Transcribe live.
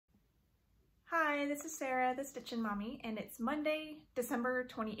Hi, this is Sarah, the Stitchin Mommy, and it's Monday, December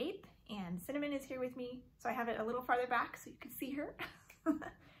 28th, and Cinnamon is here with me, so I have it a little farther back so you can see her.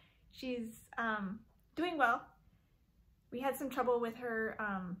 She's doing well. We had some trouble with her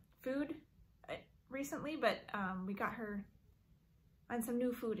food recently, but we got her on some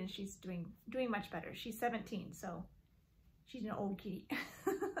new food and she's doing much better. She's 17, so she's an old kitty. Here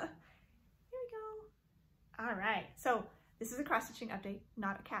we go. All right, so this is a cross-stitching update,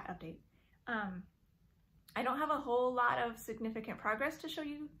 not a cat update. I don't have a whole lot of significant progress to show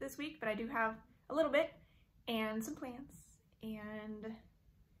you this week, but I do have a little bit and some plans and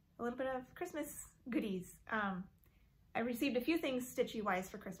a little bit of Christmas goodies. I received a few things stitchy-wise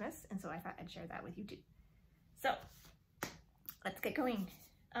for Christmas, and so I thought I'd share that with you too. So let's get going.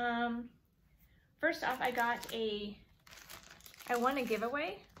 First off, I won a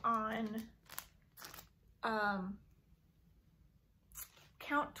giveaway on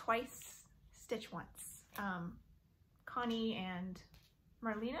Count Twice, Stitch Once. Connie and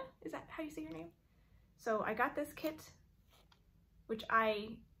Marlena, is that how you say your name? So I got this kit, which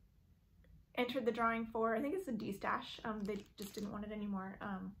I entered the drawing for. I think it's a D-stash. They just didn't want it anymore.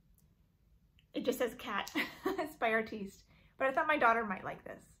 It just says cat. It's by Artiste. But I thought my daughter might like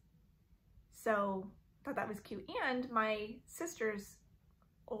this. So I thought that was cute. And my sister's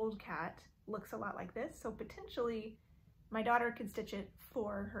old cat looks a lot like this. So potentially my daughter could stitch it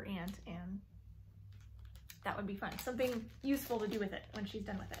for her aunt, and that would be fun. Something useful to do with it when she's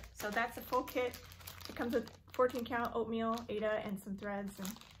done with it. So that's a full kit. It comes with 14 count oatmeal, Ada, and some threads. And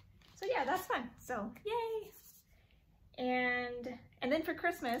so yeah, that's fun. So yay! And then for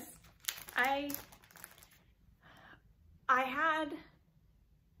Christmas, I had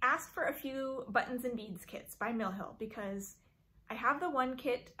asked for a few buttons and beads kits by Mill Hill because I have the one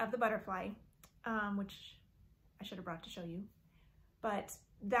kit of the butterfly, which I should have brought to show you, but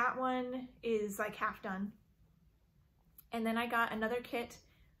that one is like half done. And then I got another kit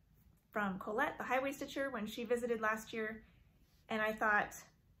from Colette, the highway stitcher, when she visited last year, and I thought,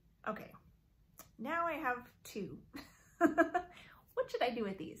 okay, now I have two. What should I do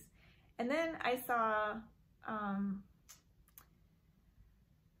with these? And then I saw,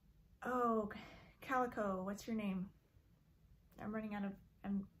 oh, Calico, what's your name? I'm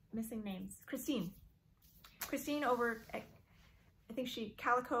missing names. Christine over at, I think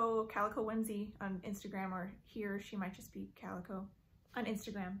Calico Whimsy on Instagram, or here she might just be Calico on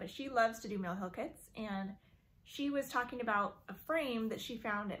Instagram, but she loves to do Mill Hill kits, and she was talking about a frame that she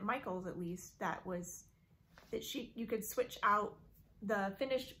found at Michael's, at least, you could switch out the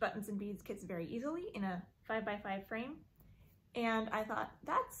finished buttons and beads kits very easily in a 5x5 frame. And I thought,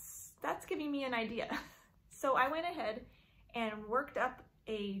 that's giving me an idea. So I went ahead and worked up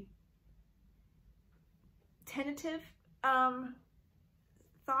a tentative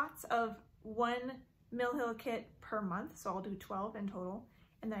thoughts of one Mill Hill kit per month, so I'll do 12 in total,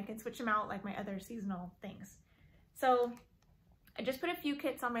 and then I can switch them out like my other seasonal things. So I just put a few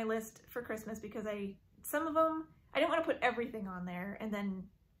kits on my list for Christmas because some of them, I didn't want to put everything on there and then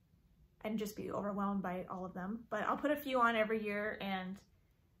I'd just be overwhelmed by all of them, but I'll put a few on every year and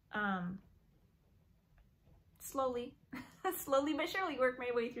slowly but surely work my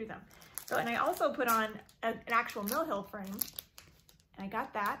way through them. So, and I also put on an actual Mill Hill frame, and I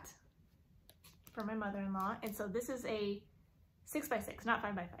got that for my mother-in-law. And so this is a 6x6, not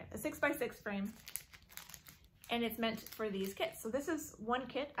 5x5, a 6x6 frame, and it's meant for these kits. So this is one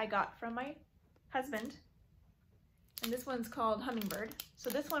kit I got from my husband, and this one's called Hummingbird. So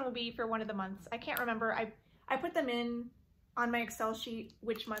this one will be for one of the months. I can't remember. I put them in on my Excel sheet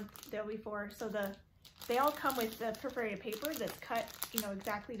which month they'll be for. So they all come with the perforated paper that's cut,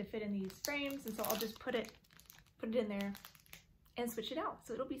 exactly to fit in these frames, and so I'll just put it in there and switch it out.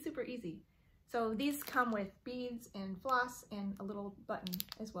 So it'll be super easy. So these come with beads and floss and a little button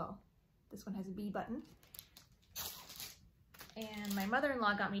as well. This one has a B button. And my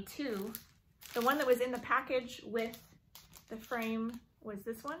mother-in-law got me two. The one that was in the package with the frame was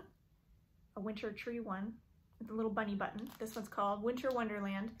this one, a winter tree one with a little bunny button. This one's called Winter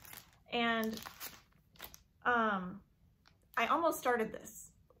Wonderland. And I almost started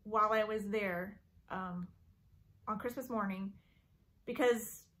this while I was there on Christmas morning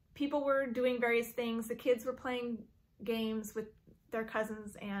because people were doing various things. The kids were playing games with their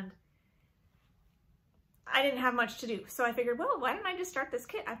cousins and I didn't have much to do. So I figured, well, why don't I just start this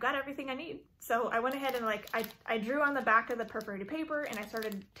kit? I've got everything I need. So I went ahead and I drew on the back of the perforated paper and I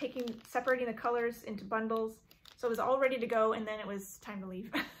started separating the colors into bundles. So it was all ready to go, and then it was time to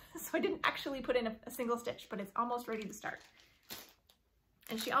leave. So I didn't actually put in a single stitch, but it's almost ready to start.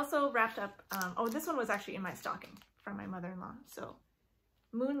 And she also wrapped up, oh, this one was actually in my stocking from my mother-in-law. So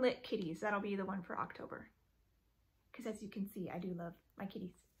Moonlit Kitties. That'll be the one for October. Because as you can see, I do love my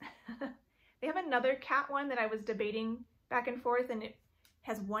kitties. They have another cat one that I was debating back and forth, and it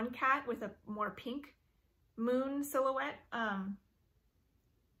has one cat with a more pink moon silhouette.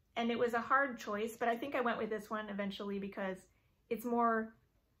 And it was a hard choice, but I think I went with this one eventually because it's more,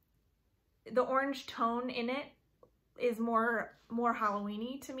 the orange tone in it is more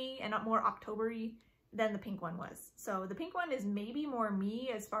Halloween-y to me and not more October-y than the pink one was. So the pink one is maybe more me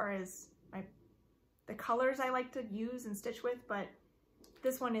as far as the colors I like to use and stitch with, but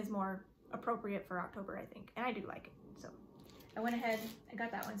this one is more appropriate for October, I think, and I do like it. So I went ahead and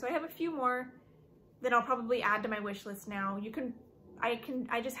got that one. So I have a few more that I'll probably add to my wish list now.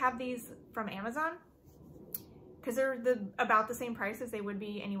 I just have these from Amazon because they're about the same price as they would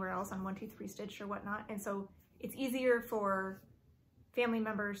be anywhere else on 123 Stitch or whatnot, and so it's easier for family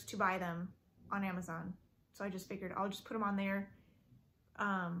members to buy them on Amazon. So I just figured I'll just put them on there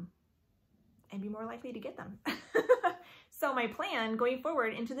and be more likely to get them. So my plan going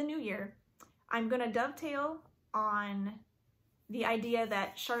forward into the new year, I'm gonna dovetail on the idea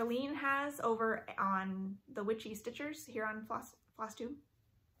that Charlene has over on the Witchy Stitchers here on Flosstube.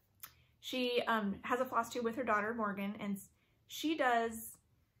 She has a Flosstube with her daughter, Morgan, and she does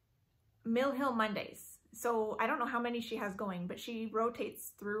Mill Hill Mondays. So I don't know how many she has going, but she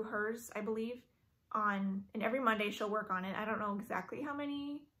rotates through hers, I believe, and every Monday she'll work on it. I don't know exactly how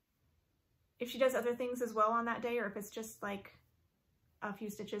many, if she does other things as well on that day, or if it's just like a few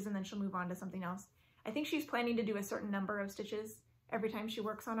stitches and then she'll move on to something else. I think she's planning to do a certain number of stitches every time she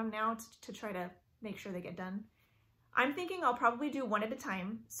works on them now to try to make sure they get done. I'm thinking I'll probably do one at a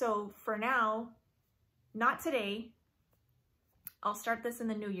time. So for now, not today, I'll start this in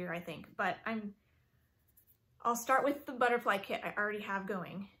the new year, I think, but I'll start with the butterfly kit I already have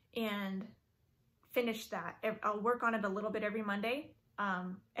going and finish that. I'll work on it a little bit every Monday,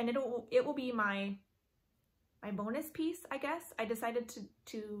 and it will be my bonus piece, I guess. I decided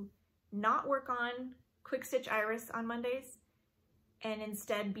to not work on Quick Stitch Iris on Mondays and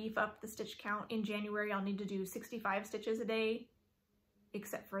instead beef up the stitch count. In January, I'll need to do 65 stitches a day,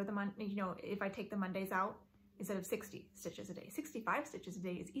 except for the month, you know, if I take the Mondays out, instead of 60 stitches a day. 65 stitches a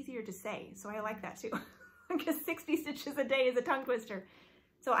day is easier to say, so I like that too, because 60 stitches a day is a tongue twister.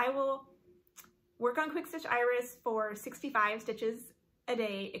 So I will work on Quick Stitch Iris for 65 stitches a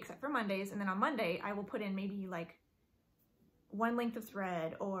day, except for Mondays, and then on Monday, I will put in maybe like one length of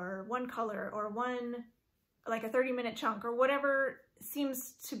thread, or one color, or one, like a 30-minute chunk, or whatever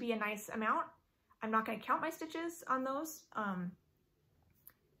seems to be a nice amount. I'm not going to count my stitches on those.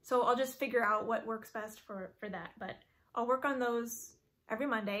 So I'll just figure out what works best for that. But I'll work on those every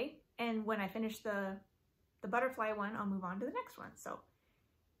Monday, and when I finish the butterfly one, I'll move on to the next one. So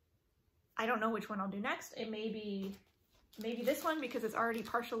I don't know which one I'll do next. It may be maybe this one because it's already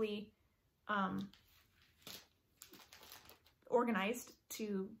partially organized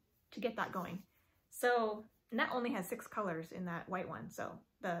to get that going. So, and that only has 6 colors in that white one. So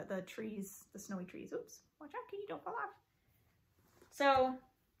the trees, the snowy trees. Oops, watch out, kitty, don't fall off. So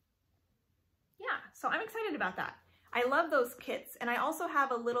yeah, so I'm excited about that. I love those kits, and I also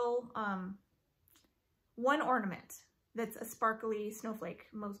have a little one ornament that's a sparkly snowflake,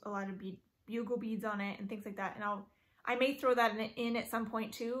 a lot of bugle beads on it and things like that. And I may throw that in at some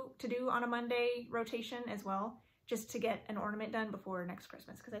point too, to do on a Monday rotation as well, just to get an ornament done before next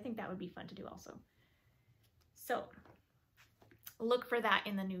Christmas, because I think that would be fun to do also. So look for that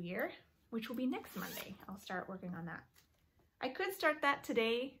in the new year, which will be next Monday. I'll start working on that. I could start that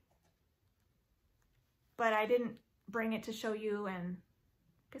today, but I didn't bring it to show you, and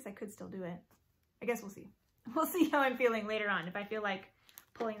I guess I could still do it. I guess we'll see. We'll see how I'm feeling later on, if I feel like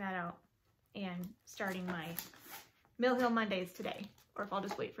pulling that out and starting my Mill Hill Mondays today, or if I'll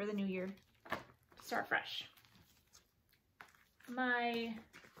just wait for the new year to start fresh. My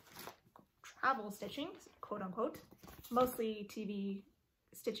travel stitching, quote unquote, mostly TV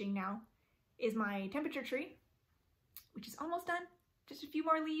stitching now, is my temperature tree, which is almost done. Just a few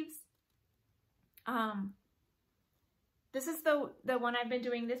more leaves. This is the one I've been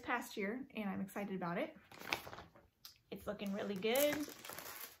doing this past year, and I'm excited about it. It's looking really good.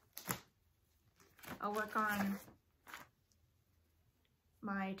 I'll work on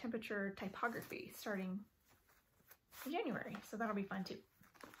my temperature typography starting in January, so that'll be fun too.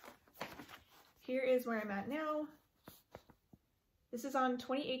 Here is where I'm at now. This is on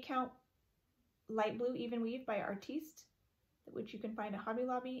 28 count light blue even weave by Artiste, which you can find at Hobby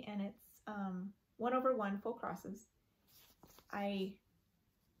Lobby, and it's 1/1 full crosses. I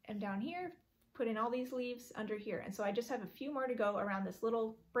am down here, put in all these leaves under here, and so I just have a few more to go around this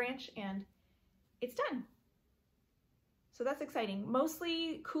little branch, and it's done. So that's exciting.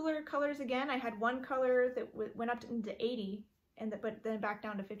 Mostly cooler colors again. I had one color that went up into 80, but then back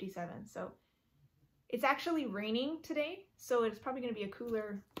down to 57. So it's actually raining today, so it's probably going to be a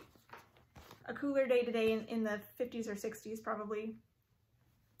cooler day today in the 50s or 60s probably.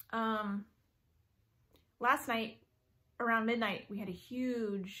 Last night around midnight we had a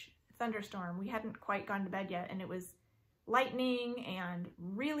huge thunderstorm. We hadn't quite gone to bed yet, and it was lightning and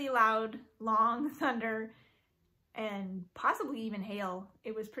really loud, long thunder, and possibly even hail.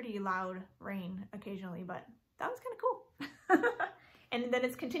 It was pretty loud rain occasionally, but that was kind of cool. And then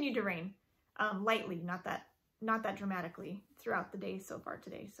it's continued to rain, lightly, not that dramatically throughout the day so far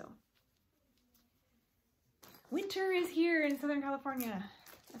today. So winter is here in Southern California.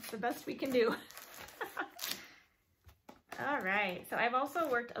 That's the best we can do. All right, so I've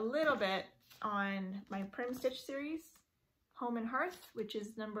also worked a little bit on my Prim Stitch series, Home and Hearth, which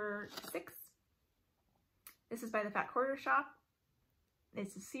is number 6. This is by the Fat Quarter Shop.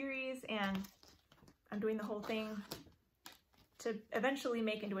 It's a series, and I'm doing the whole thing to eventually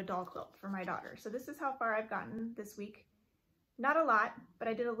make into a doll quilt for my daughter. So this is how far I've gotten this week. Not a lot, but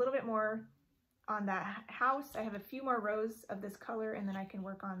I did a little bit more on that house. I have a few more rows of this color, and then I can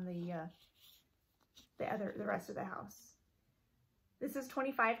work on the rest of the house. This is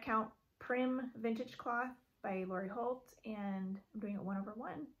 25 count Prim Vintage Cloth by Lori Holt, and I'm doing it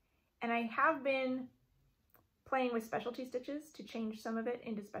 1/1. And I have been playing with specialty stitches to change some of it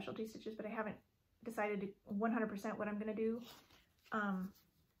into specialty stitches, but I haven't decided 100% what I'm going to do.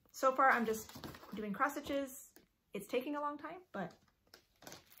 So far I'm just doing cross stitches. It's taking a long time, but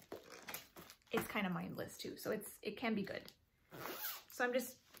it's kind of mindless too, so it can be good. So I'm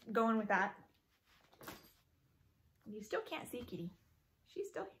just going with that. You still can't see Kitty.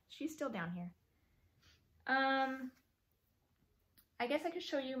 She's still down here. I guess I could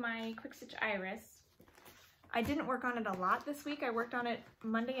show you my quick stitch iris. I didn't work on it a lot this week. I worked on it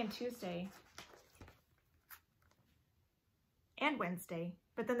Monday and Tuesday and Wednesday,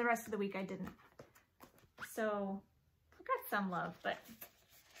 but then the rest of the week I didn't. So I got some love, but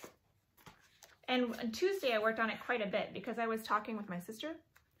and on Tuesday I worked on it quite a bit because I was talking with my sister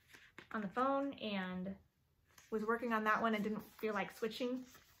on the phone and was working on that one and didn't feel like switching.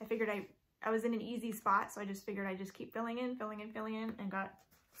 I figured I was in an easy spot, so I just figured I'd just keep filling in, and got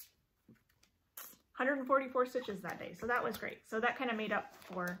 144 stitches that day. So that was great. So that kind of made up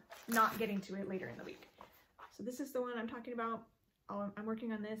for not getting to it later in the week. So this is the one I'm talking about. I'm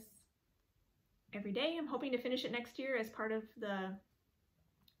working on this every day. I'm hoping to finish it next year as part of the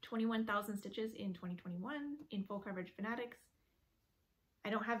 21,000 stitches in 2021 in Full Coverage Fanatics. I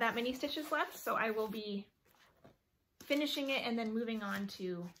don't have that many stitches left, so I will be finishing it and then moving on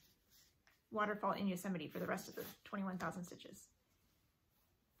to Waterfall in Yosemite for the rest of the 21,000 stitches.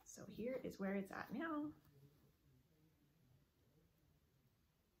 So here is where it's at now.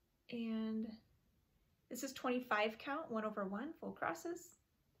 And this is 25 count, 1/1, full crosses.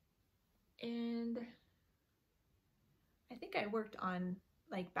 And I think I worked on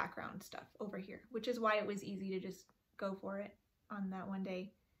like background stuff over here, which is why it was easy to just go for it on that one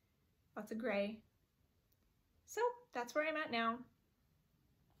day. Lots of gray. So that's where I'm at now.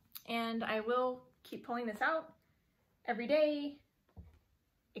 And I will keep pulling this out every day,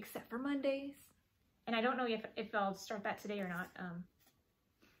 except for Mondays. And I don't know if I'll start that today or not.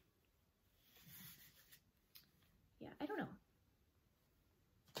 Yeah, I don't know.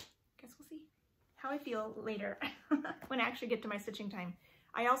 Guess we'll see how I feel later when I actually get to my stitching time.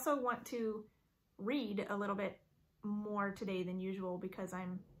 I also want to read a little bit more today than usual because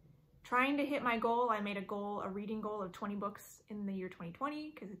I'm trying to hit my goal. I made a reading goal of 20 books in the year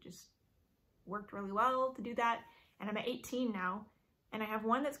 2020 because it just worked really well to do that. And I'm at 18 now, and I have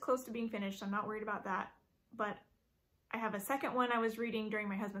one that's close to being finished, so I'm not worried about that. But I have a second one I was reading during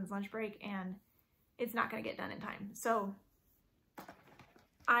my husband's lunch break, and it's not going to get done in time. So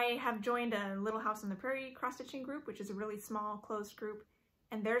I have joined a Little House on the Prairie cross-stitching group, which is a really small closed group,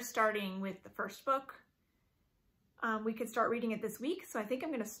 and they're starting with the first book. We could start reading it this week, so I think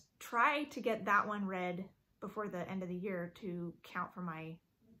I'm going to try to get that one read before the end of the year to count for my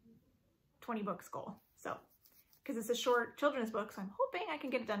 20 books goal. So, because it's a short children's book, so I'm hoping I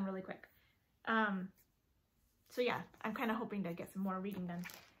can get it done really quick. So yeah, I'm kind of hoping to get some more reading done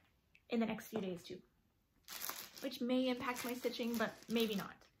in the next few days too, which may impact my stitching, but maybe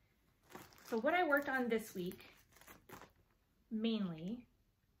not. So what I worked on this week mainly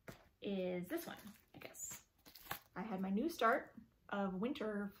is this one, I guess. I had my new start of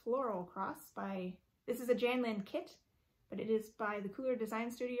Winter Floral Cross by, this is a Jan Lynn kit, but it is by the Cooler Design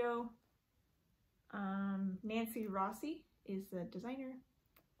Studio. Nancy Rossi is the designer.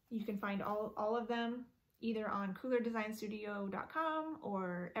 You can find all of them either on coolerdesignstudio.com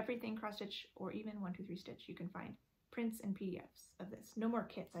or Everything Cross Stitch or even 123 Stitch. You can find prints and PDFs of this. No more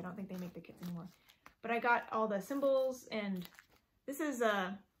kits. I don't think they make the kits anymore. But I got all the symbols, and this is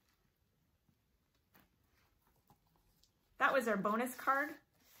that was our bonus card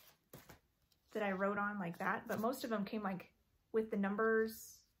that I wrote on like that, but most of them came like with the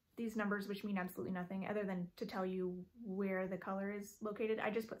numbers, these numbers, which mean absolutely nothing other than to tell you where the color is located. I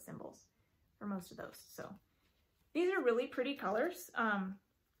just put symbols for most of those. So these are really pretty colors.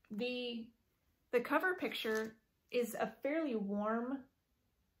 The cover picture is a fairly warm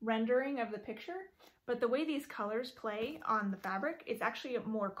rendering of the picture, but the way these colors play on the fabric, it's actually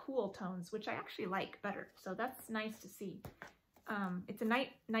more cool tones, which I actually like better. So that's nice to see. It's a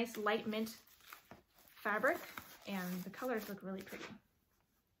nice light mint fabric, and the colors look really pretty.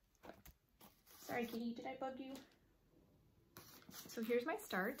 Sorry, kitty, did I bug you? So here's my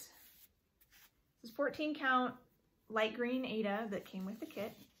start. This is 14 count light green Aida that came with the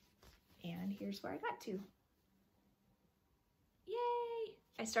kit, and here's where I got to. Yay!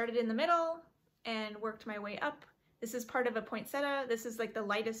 I started in the middle and worked my way up. This is part of a poinsettia. This is like the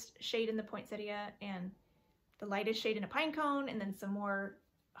lightest shade in the poinsettia and the lightest shade in a pine cone, and then some more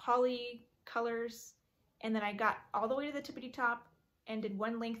holly colors. And then I got all the way to the tippity top and did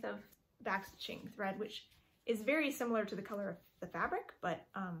one length of backstitching thread, which is very similar to the color of the fabric, but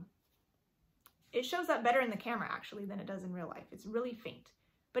it shows up better in the camera actually than it does in real life. It's really faint,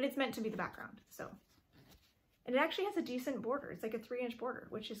 but it's meant to be the background. So, and it actually has a decent border. It's like a 3-inch border,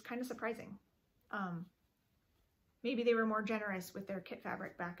 which is kind of surprising. Maybe they were more generous with their kit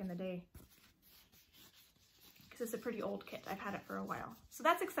fabric back in the day, because it's a pretty old kit. I've had it for a while. So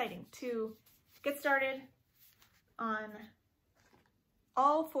that's exciting to get started on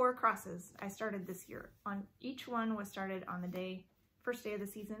all 4 crosses I started this year. On each one was started on the first day of the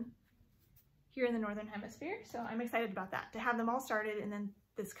season here in the Northern Hemisphere. So I'm excited about that, to have them all started, and then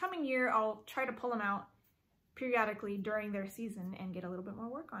this coming year I'll try to pull them out periodically during their season and get a little bit more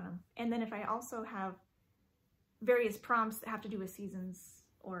work on them. And then if I also have various prompts that have to do with seasons,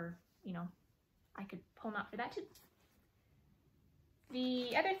 or, you know, I could pull them out for that too.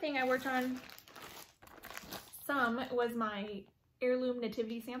 The other thing I worked on some was my heirloom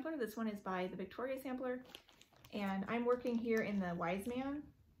nativity sampler. This one is by the Victoria Sampler, and I'm working here in the Wise Man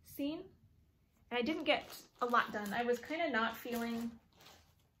scene, and I didn't get a lot done. I was kind of not feeling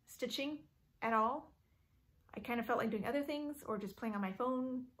stitching at all. I kind of felt like doing other things, or just playing on my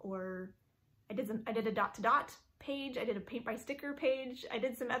phone, or I did a dot to dot page, I did a paint by sticker page, I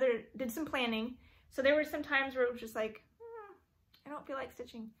did some planning. So there were some times where it was just like, I don't feel like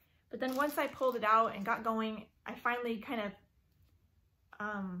stitching. But then once I pulled it out and got going, I finally kind of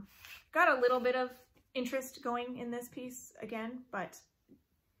got a little bit of interest going in this piece again, but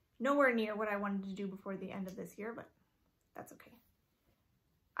nowhere near what I wanted to do before the end of this year, but that's okay.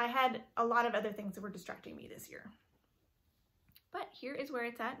 I had a lot of other things that were distracting me this year. But here is where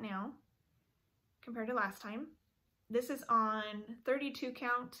it's at now compared to last time. This is on 32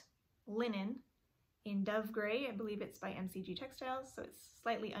 count linen in Dove Gray. I believe it's by MCG Textiles, so it's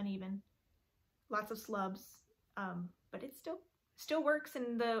slightly uneven. Lots of slubs, but it still works,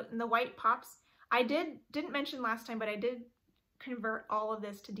 and the white pops. I didn't mention last time, but I did convert all of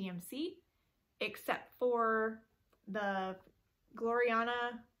this to DMC, except for the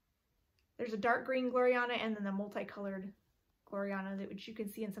Gloriana. There's a dark green Gloriana and then the multicolored Gloriana, which you can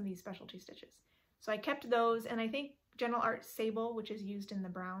see in some of these specialty stitches. So I kept those, and I think General Art Sable, which is used in the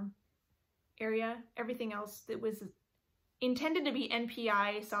brown area. Everything else that was intended to be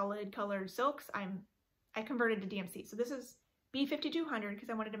NPI solid colored silks, I converted to DMC. So this is B5200 because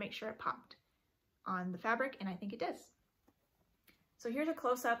I wanted to make sure it popped on the fabric, and I think it does. So here's a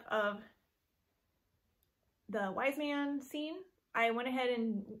close-up of the Wise Man scene. I went ahead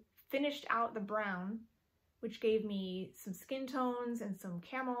and finished out the brown, which gave me some skin tones and some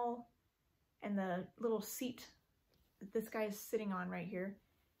camel and the little seat that this guy's sitting on right here,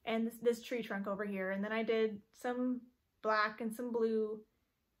 and this tree trunk over here. And then I did some black and some blue,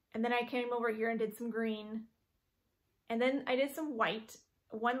 and then I came over here and did some green, and then I did some white,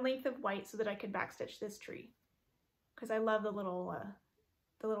 one length of white, so that I could backstitch this tree, because I love the little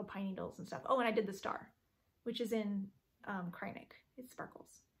pine needles and stuff. Oh, and I did the star, which is in Krynic. It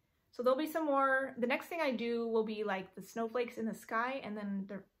sparkles. So there'll be some more. The next thing I do will be like the snowflakes in the sky, and then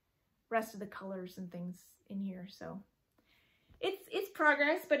the rest of the colors and things in here. So it's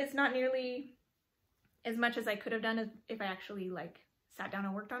progress, but it's not nearly as much as I could have done if I actually like sat down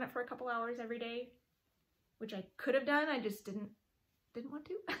and worked on it for a couple hours every day, which I could have done. I just didn't want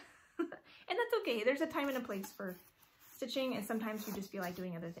to. And that's okay. There's a time and a place for stitching, and sometimes you just feel like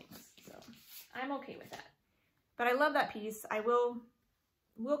doing other things. So I'm okay with that. But I love that piece.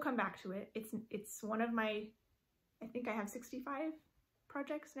 We'll come back to it. It's one of my, I think I have 65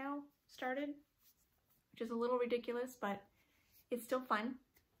 projects now started, which is a little ridiculous, but it's still fun.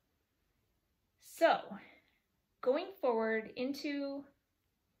 So going forward into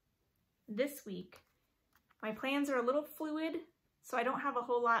this week, my plans are a little fluid, so I don't have a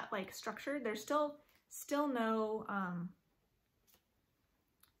whole lot like structured. There's still no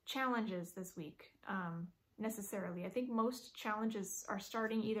challenges this week necessarily. I think most challenges are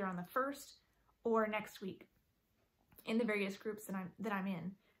starting either on the 1st or next week in the various groups that I'm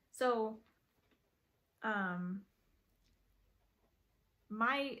in. So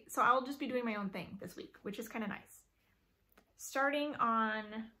so I'll just be doing my own thing this week, which is kind of nice. Starting on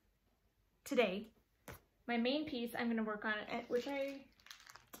today, my main piece I'm going to work on, which I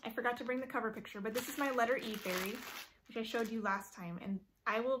forgot to bring the cover picture, but this is my letter E fairy, which I showed you last time, and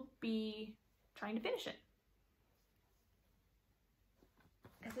I will be trying to finish it.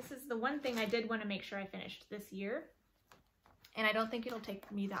 Because this is the one thing I did want to make sure I finished this year, and I don't think it'll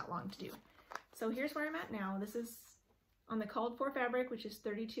take me that long to do. So here's where I'm at now. This is on the called for fabric, which is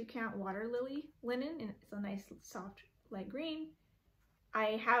 32 count water lily linen, and it's a nice soft light green.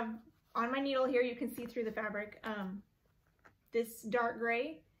 I have on my needle here, you can see through the fabric, this dark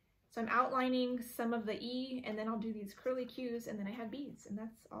gray. So I'm outlining some of the E, and then I'll do these curly Qs, and then I have beads, and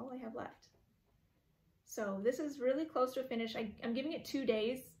that's all I have left. So this is really close to a finish. I'm giving it 2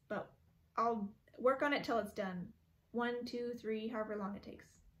 days, but I'll work on it till it's done. 1, 2, 3, however long it takes.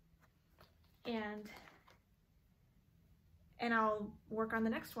 And I'll work on the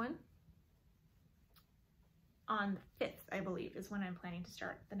next one on the 5th, I believe, is when I'm planning to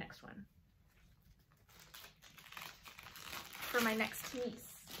start the next one for my next piece.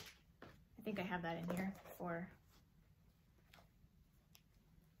 I think I have that in here for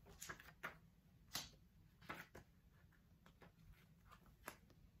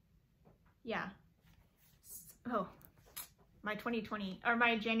yeah. Oh, my 2020 or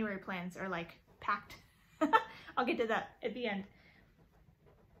my January plans are like packed. I'll get to that at the end.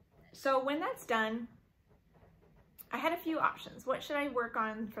 So when that's done, I had a few options. What should I work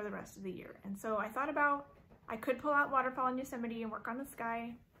on for the rest of the year? And so I thought about, I could pull out Waterfall in Yosemite and work on the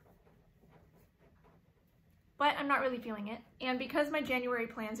sky, but I'm not really feeling it. And because my January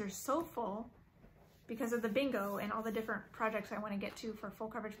plans are so full, because of the bingo and all the different projects I want to get to for Full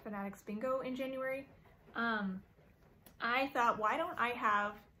Coverage Fanatics bingo in January, I thought, why don't I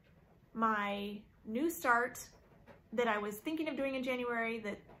have my new start that I was thinking of doing in January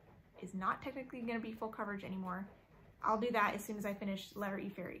that is not technically going to be full coverage anymore. I'll do that as soon as I finish letter E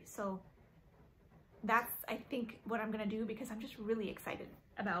fairy. So that's, I think, what I'm going to do, because I'm just really excited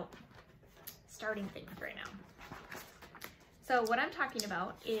about starting things right now. So what I'm talking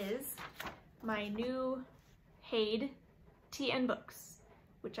about is my new Haid TN books,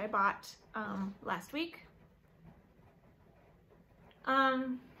 which I bought last week.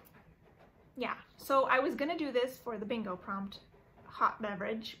 Yeah, so I was gonna do this for the bingo prompt hot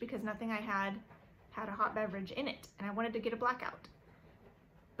beverage because nothing I had a hot beverage in it, and I wanted to get a blackout.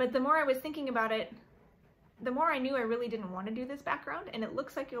 But the more I was thinking about it, the more I knew I really didn't want to do this background, and it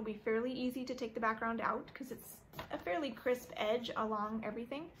looks like it'll be fairly easy to take the background out because it's a fairly crisp edge along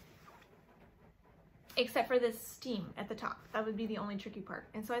everything, except for this steam at the top. That would be the only tricky part.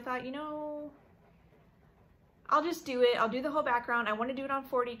 And so I thought, you know, I'll just do it. I'll do the whole background. I want to do it on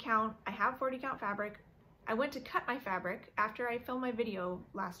 40 count. I have 40 count fabric. I went to cut my fabric after I filmed my video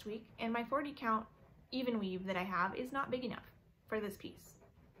last week, and my 40 count even weave that I have is not big enough for this piece.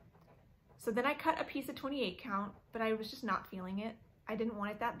 So then I cut a piece of 28 count, but I was just not feeling it. I didn't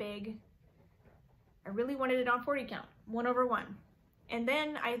want it that big. I really wanted it on 40 count, 1/1. And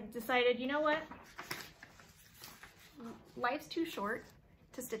then I decided, you know what? Life's too short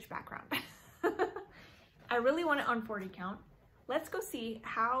to stitch background. I really want it on 40 count. Let's go see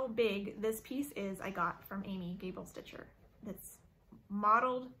how big this piece is I got from Amy Gable Stitcher. That's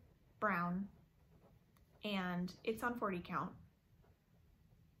mottled brown, and it's on 40 count.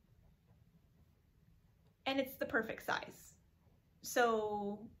 And it's the perfect size.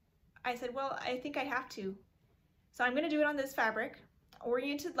 So I said, well, I think I have to. So I'm gonna do it on this fabric,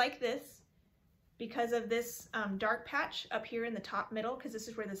 oriented like this, because of this dark patch up here in the top middle, because this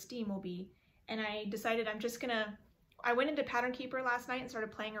is where the steam will be. And I decided I'm just gonna, I went into Pattern Keeper last night and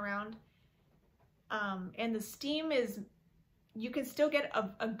started playing around. And the steam is, you can still get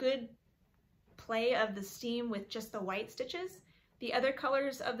a good play of the steam with just the white stitches. The other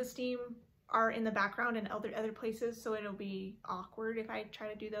colors of the steam are in the background and other places, so it'll be awkward if I try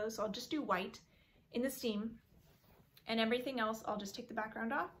to do those. So I'll just do white in the steam, and everything else I'll just take the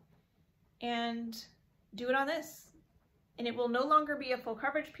background off and do it on this. And it will no longer be a full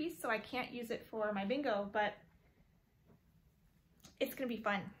coverage piece, so I can't use it for my bingo, but it's gonna be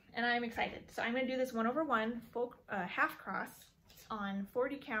fun and I'm excited. So I'm gonna do this 1/1 full half cross on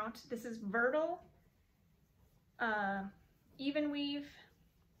 40 count. This is Vertil even weave.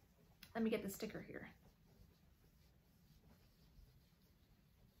 Let me get the sticker here.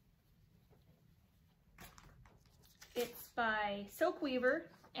 It's by Silk Weaver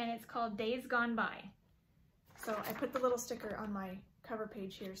and it's called Days Gone By. So I put the little sticker on my cover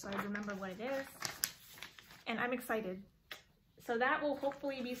page here so I remember what it is, and I'm excited. So that will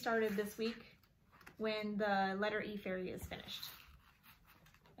hopefully be started this week when the letter E fairy is finished.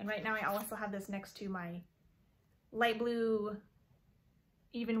 And right now I also have this next to my light blue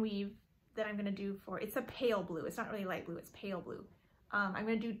even weave that I'm gonna do for, it's a pale blue. It's not really light blue, it's pale blue. I'm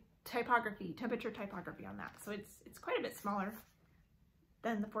gonna do typography, temperature typography on that. So it's quite a bit smaller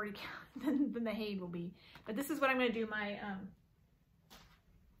than the 40 count, than the Haid will be. But this is what I'm gonna do, my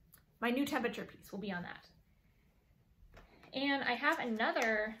new temperature piece will be on that. And I have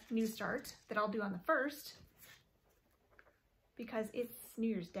another new start that I'll do on the 1st because it's New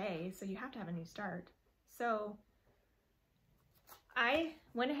Year's Day, so you have to have a new start. So I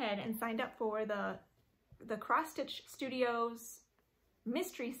went ahead and signed up for the Cross Stitch Studios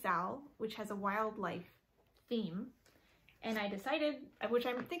Mystery Sal, which has a wildlife theme. And I decided, which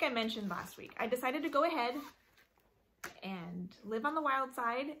I think I mentioned last week, I decided to go ahead and live on the wild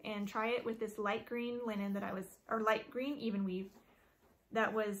side and try it with this light green linen that or light green even weave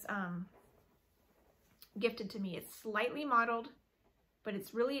that was gifted to me. It's slightly mottled, but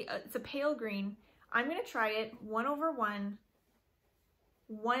it's really, it's a pale green. I'm gonna try it 1/1,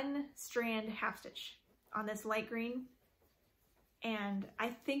 1 strand half stitch on this light green, and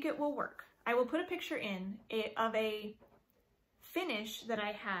I think it will work. I will put a picture in of a finish that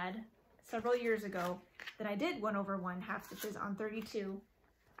I had several years ago that I did 1/1 half stitches on 32.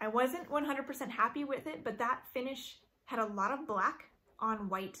 I wasn't 100% happy with it, but that finish had a lot of black on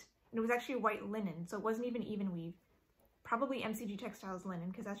white, and it was actually white linen, so it wasn't even weave. Probably MCG Textiles linen,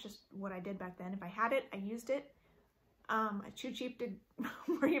 because that's just what I did back then. If I had it, I used it. I'm too cheap to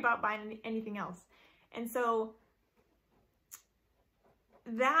worry about buying anything else. And so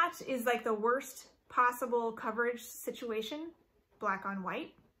that is like the worst possible coverage situation, black on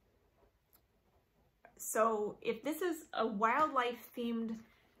white. So if this is a wildlife themed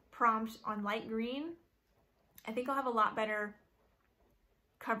prompt on light green, I think I'll have a lot better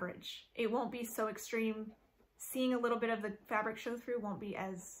coverage. It won't be so extreme. Seeing a little bit of the fabric show through won't be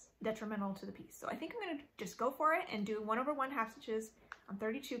as detrimental to the piece. So I think I'm gonna just go for it and do 1/1 half stitches on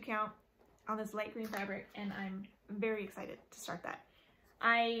 32 count on this light green fabric, and I'm very excited to start that.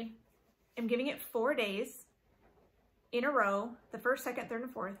 I am giving it 4 days in a row, the 1st, 2nd, 3rd,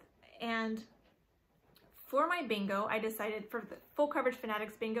 and 4th. And for my bingo, I decided, for the Full Coverage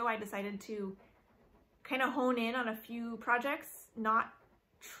Fanatics bingo, I decided to kind of hone in on a few projects, not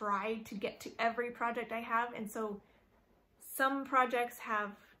try to get to every project I have. And so some projects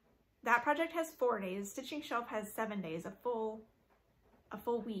have, that project has 4 days, Stitching Shelf has 7 days, a full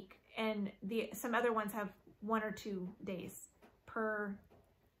week, and some other ones have 1 or 2 days per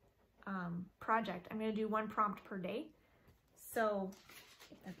project. I'm going to do 1 prompt per day. So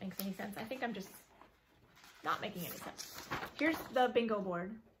if that makes any sense. I think I'm just not making any sense. Here's the bingo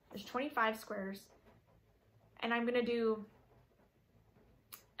board. There's 25 squares, and I'm going to do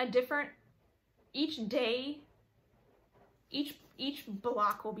a different, each day, each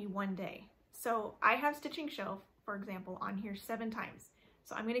block will be 1 day. So I have Stitching Shelf, for example, on here 7 times.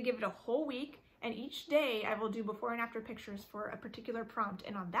 So I'm going to give it a whole week, and each day I will do before and after pictures for a particular prompt.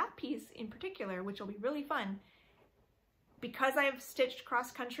 And on that piece in particular, which will be really fun, because I've stitched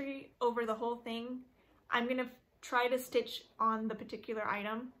cross country over the whole thing, I'm going to try to stitch on the particular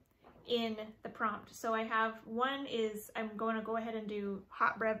item in the prompt. So I have one is, I'm going to go ahead and do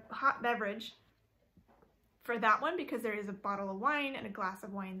hot beverage for that one, because there is a bottle of wine and a glass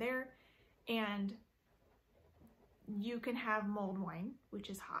of wine there, and you can have mulled wine, which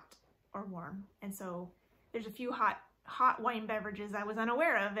is hot or warm. And so there's a few hot wine beverages I was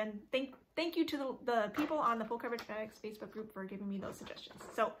unaware of, and thank you to the people on the Full Coverage Fanatics Facebook group for giving me those suggestions.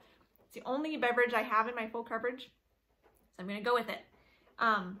 So it's the only beverage I have in my full coverage, so I'm gonna go with it.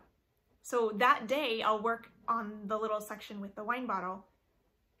 So that day I'll work on the little section with the wine bottle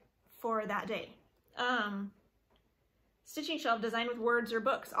for that day. Stitching Shelf, Design with Words or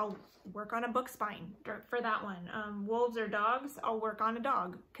Books, I'll work on a book spine for that one. Wolves or Dogs, I'll work on a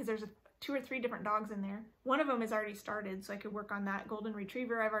dog, because there's 2 or 3 different dogs in there. One of them is already started, so I could work on that. Golden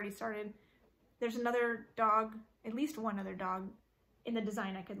Retriever, I've already started. There's another dog, at least one other dog in the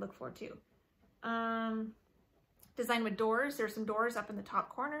design I could look for too. Design with doors. There's some doors up in the top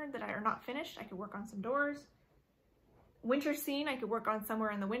corner that are not finished. I could work on some doors. Winter scene, I could work on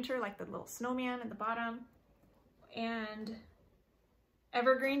somewhere in the winter, like the little snowman at the bottom. And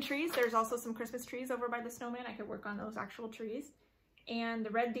evergreen trees. There's also some Christmas trees over by the snowman. I could work on those actual trees. And the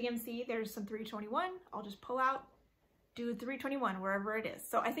red DMC, there's some 321. I'll just pull out, do 321 wherever it is.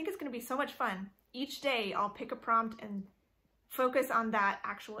 So I think it's going to be so much fun. Each day I'll pick a prompt and focus on that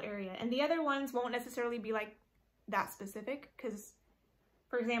actual area. And the other ones won't necessarily be like that specific, because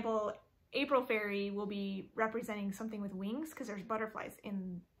for example, April Fairy will be representing something with wings because there's butterflies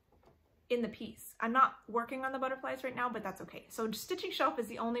in the piece. I'm not working on the butterflies right now, but that's okay. So stitching shelf is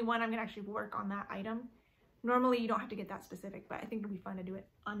the only one I'm gonna actually work on that item. Normally you don't have to get that specific, but I think it'll be fun to do it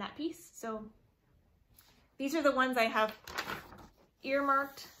on that piece. So these are the ones I have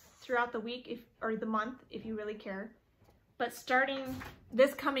earmarked throughout the week or the month if you really care. But starting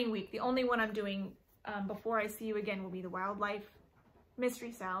this coming week, the only one I'm doing before I see you again will be the Wildlife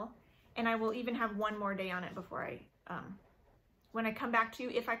Mystery Cell. And I will even have one more day on it before when I come back to you.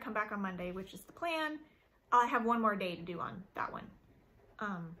 If I come back on Monday, which is the plan, I'll have one more day to do on that one.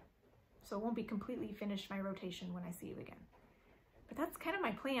 So it won't be completely finished my rotation when I see you again. But that's kind of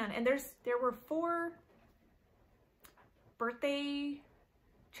my plan. And there were 4 birthday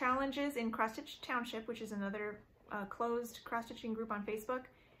challenges in Cross Stitch Township, which is another closed cross stitching group on Facebook.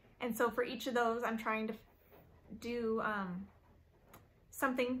 And so for each of those, I'm trying to do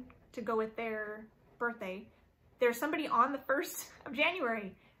something to go with their birthday. There's somebody on the 1st of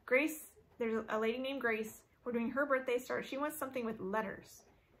January. Grace, there's a lady named Grace. We're doing her birthday start. She wants something with letters.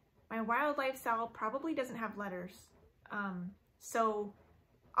 My Wildlife Cell probably doesn't have letters. So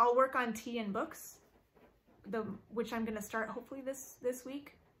I'll work on tea and books, which I'm gonna start hopefully this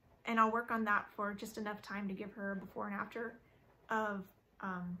week. And I'll work on that for just enough time to give her a before and after of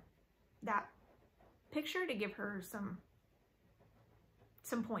that picture to give her some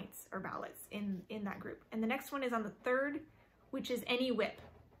points or ballots in that group. And the next one is on the 3rd, which is any whip,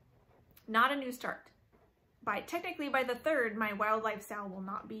 not a new start. Technically by the 3rd, my Wildlife Cell will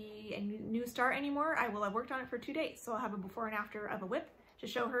not be a new start anymore. I will have worked on it for 2 days. So I'll have a before and after of a whip to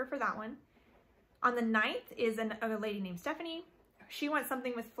show her for that one. On the 9th is a lady named Stephanie. She wants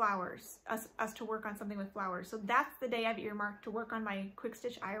something with flowers, us to work on something with flowers. So that's the day I've earmarked to work on my quick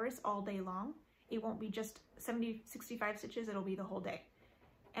stitch iris all day long. It won't be just 65 stitches, it'll be the whole day.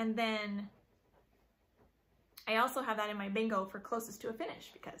 And then I also have that in my bingo for closest to a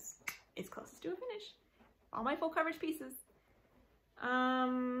finish because it's closest to a finish. All my full coverage pieces.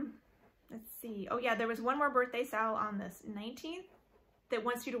 Let's see. Oh yeah, there was one more birthday Sal on this 19th that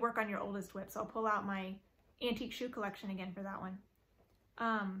wants you to work on your oldest whip. So I'll pull out my antique shoe collection again for that one.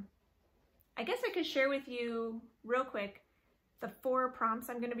 I guess I could share with you real quick the 4 prompts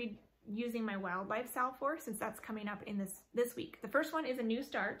I'm going to be using my Wildlife Cell for, since that's coming up in this week. The first one is a new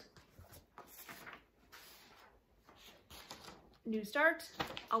start. New start.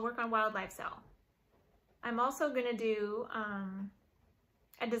 I'll work on Wildlife Cell. I'm also going to do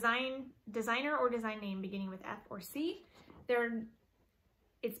a designer or design name beginning with F or C.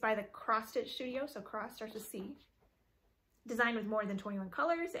 It's by the Cross Stitch Studio, so cross starts with C. Designed with more than 21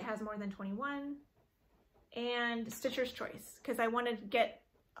 colors. It has more than 21. And Stitcher's Choice, because I wanted to get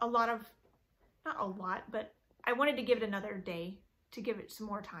a lot of, not a lot, but I wanted to give it another day to give it some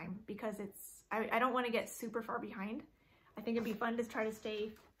more time, because I don't want to get super far behind. I think it'd be fun to try to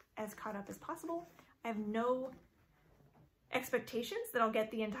stay as caught up as possible. I have no expectations that I'll get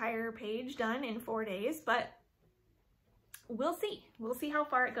the entire page done in 4 days, but we'll see. We'll see how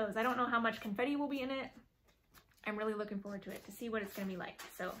far it goes. I don't know how much confetti will be in it. I'm really looking forward to it to see what it's going to be like.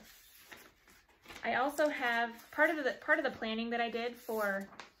 So I also have part of the planning that I did for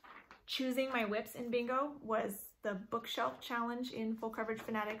choosing my whips in bingo was the bookshelf challenge in Full Coverage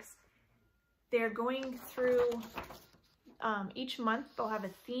Fanatics. They're going through each month. They'll have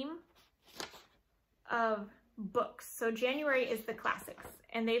a theme of books. So January is the classics,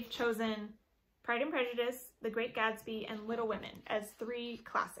 and they've chosen Pride and Prejudice, The Great Gatsby, and Little Women as 3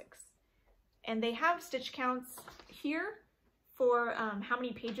 classics. And they have stitch counts here for how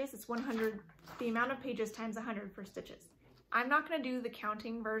many pages. It's 100, the amount of pages times 100 for stitches. I'm not going to do the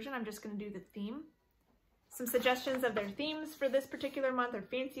counting version. I'm just going to do the theme. Some suggestions of their themes for this particular month are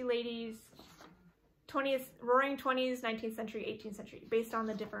Fancy Ladies, 20th, Roaring 20s, 19th century, 18th century, based on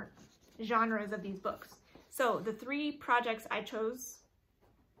the different genres of these books. So the 3 projects I chose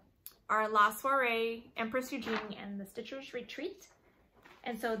are La Soirée, Empress Eugenie, and The Stitcher's Retreat.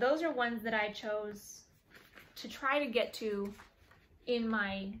 And so those are ones that I chose to try to get to in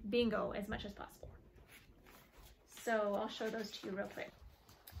my bingo as much as possible. So I'll show those to you real quick.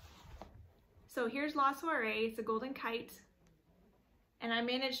 So here's La Soiree, it's a golden kite. And I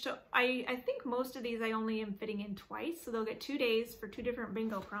managed to, I think most of these I only am fitting in twice, so they'll get 2 days for 2 different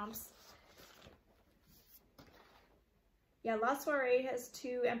bingo prompts. Yeah, La Soiree has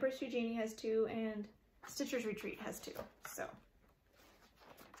 2, Empress Eugenie has 2, and Stitcher's Retreat has 2. So,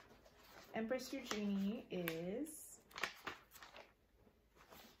 Empress Eugenie is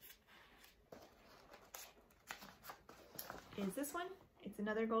this one. It's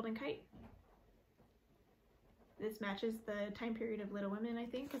another golden kite. This matches the time period of Little Women, I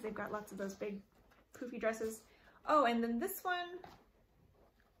think, because they've got lots of those big poofy dresses. Oh, and then this one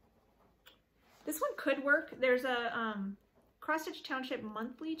could work. There's a Cross Stitch Township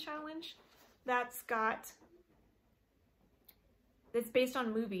monthly challenge that's based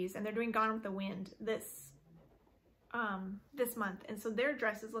on movies, and they're doing Gone with the Wind this month, and so their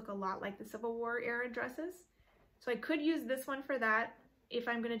dresses look a lot like the Civil War era dresses. So I could use this one for that if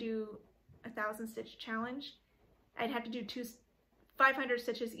I'm going to do a 1,000 stitch challenge. I'd have to do 500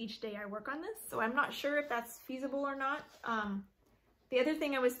 stitches each day I work on this, so I'm not sure if that's feasible or not. The other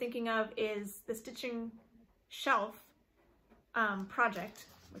thing I was thinking of is the Stitching Shelf project,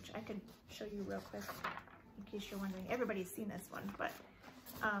 which I could show you real quick in case you're wondering. Everybody's seen this one, but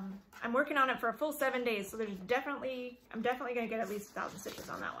I'm working on it for a full 7 days, so I'm definitely going to get at least 1,000 stitches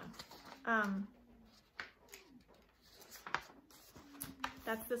on that one.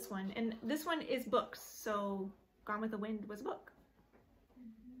 That's this one, and this one is books, so Gone with the Wind was a book.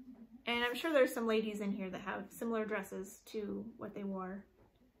 And I'm sure there's some ladies in here that have similar dresses to what they wore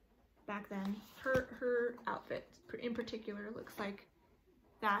back then. Her outfit in particular looks like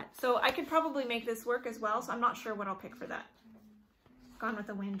that. So I could probably make this work as well, so I'm not sure what I'll pick for that. Gone with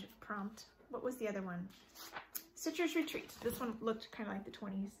the Wind prompt. What was the other one? Stitcher's Retreat. This one looked kind of like the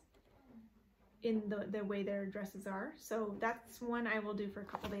 20s in the way their dresses are. So that's one I will do for a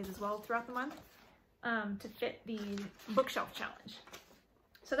couple days as well throughout the month to fit the bookshelf challenge.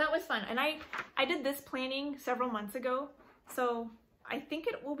 So that was fun. And I did this planning several months ago, so I think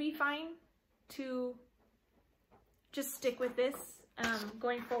it will be fine to just stick with this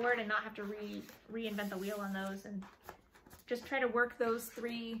going forward and not have to reinvent the wheel on those, and just try to work those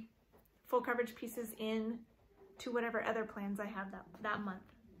 3 full coverage pieces in to whatever other plans I have that month.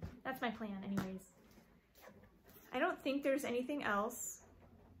 That's my plan anyways. I don't think there's anything else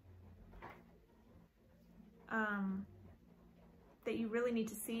that you really need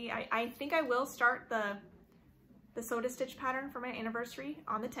to see. I think I will start the soda stitch pattern for my anniversary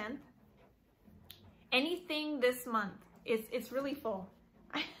on the 10th. Anything this month, it's really full.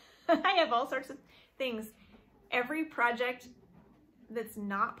 I have all sorts of things. Every project that's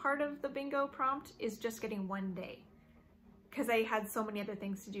not part of the bingo prompt is just getting 1 day, because I had so many other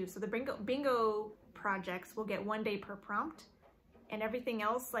things to do. So the bingo projects will get 1 day per prompt, and everything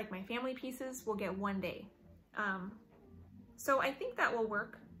else, like my family pieces, will get 1 day. So I think that will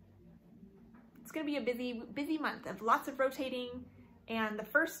work. It's gonna be a busy month of lots of rotating, and the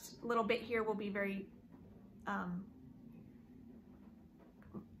first little bit here will be very,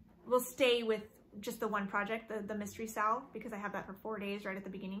 we'll stay with just the one project, the Mystery Sal, because I have that for 4 days right at the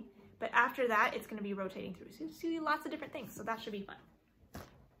beginning. But after that, it's gonna be rotating through. So you see lots of different things, so that should be fun.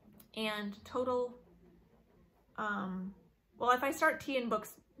 And total, well, if I start tea and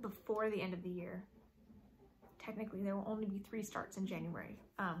books before the end of the year, technically there will only be 3 starts in January.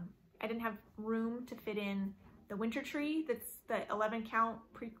 I didn't have room to fit in the winter tree, that's the 11 count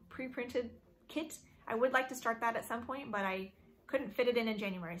pre-printed kit. I would like to start that at some point, but I couldn't fit it in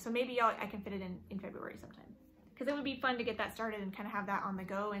January. So maybe I can fit it in February sometime. Because it would be fun to get that started and kind of have that on the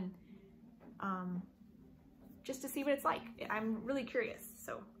go, and just to see what it's like. I'm really curious.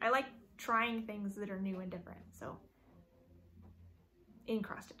 So I like trying things that are new and different. So in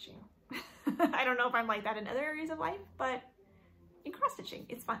cross stitching. I don't know if I'm like that in other areas of life, but in cross stitching,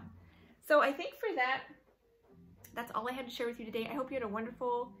 it's fun. So I think for that, that's all I had to share with you today. I hope you had a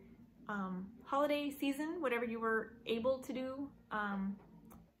wonderful holiday season, whatever you were able to do.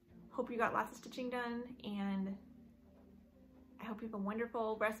 Hope you got lots of stitching done, and I hope you have a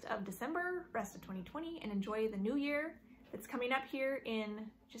wonderful rest of December, rest of 2020, and enjoy the new year that's coming up here in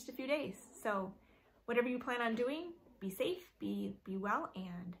just a few days. So whatever you plan on doing, be safe, be well,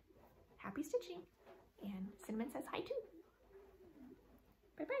 and happy stitching. And Cinnamon says hi too.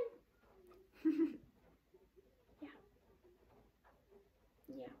 Bye-bye.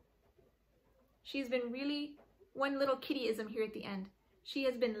 Yeah. She's been really, one little kittyism here at the end. She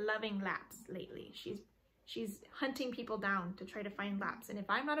has been loving laps lately. She's hunting people down to try to find laps. And if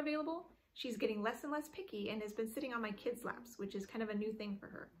I'm not available, she's getting less and less picky and has been sitting on my kids' laps, which is kind of a new thing for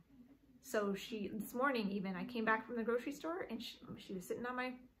her. So this morning even, I came back from the grocery store and she was sitting on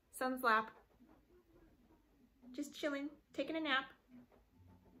my son's lap just chilling, taking a nap.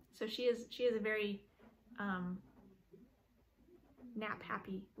 So she is a very nap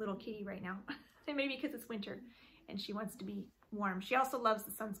happy little kitty right now. And maybe because it's winter and she wants to be warm. She also loves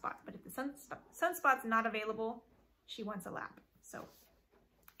the sunspots, but if the sunspot's not available, she wants a lap. So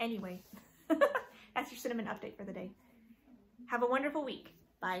anyway, that's your Cinnamon update for the day. Have a wonderful week.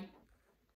 Bye.